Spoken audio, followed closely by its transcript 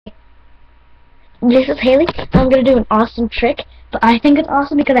this is Haley. I'm gonna do an awesome trick, but I think it's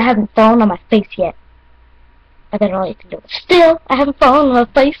awesome because I haven't fallen on my face yet. I don't know what you can do. Still, I haven't fallen on my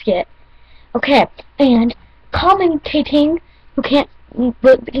face yet. Okay, and commentating, who can't,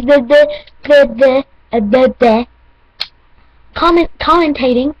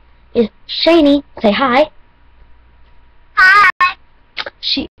 commentating is Shani. Say hi. Hi.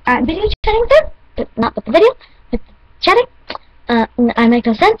 I'm video chatting with her, but not with the video, with chatting. I make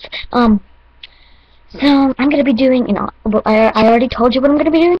no sense. So I'm gonna be doing, I already told you what I'm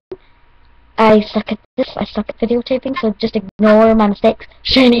gonna be doing. I suck at this. I suck at videotaping, so just ignore my mistakes.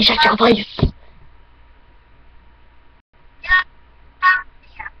 Shani, shut your face.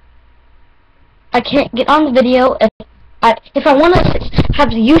 I can't get on the video if I want to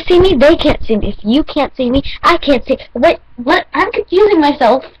have you see me, they can't see me. If you can't see me, I can't see. Wait, what? I'm confusing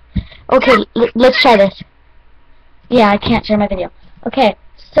myself. Okay, let's try this. Yeah, I can't share my video. Okay,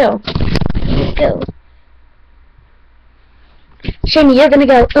 so let's go. Shani, you're gonna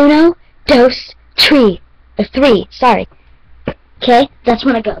go uno, dos, tres, or three. Sorry. Okay, that's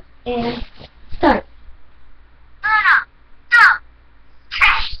when I go. And start. Uno, dos,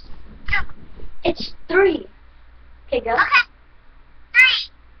 tres, go. It's three. Okay, go. Okay. 3,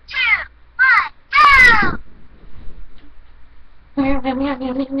 2, 1, go! Meow, meow, meow,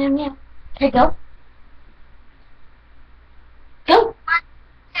 meow, meow, meow. Okay, go. Go. 1,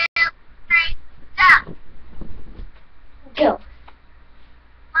 2, 3, go! Go.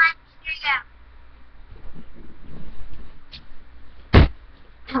 1, 2, go.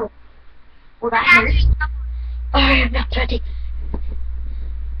 Ow. Well, that hurt. Oh, I'm not ready.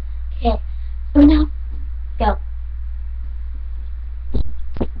 Okay. Uno, go.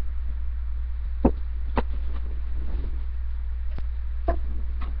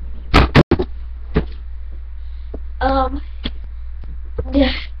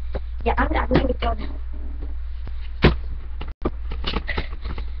 Yeah, I'm gonna go now.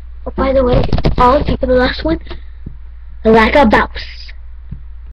 Oh, by the way, all for the last one, like a bounce.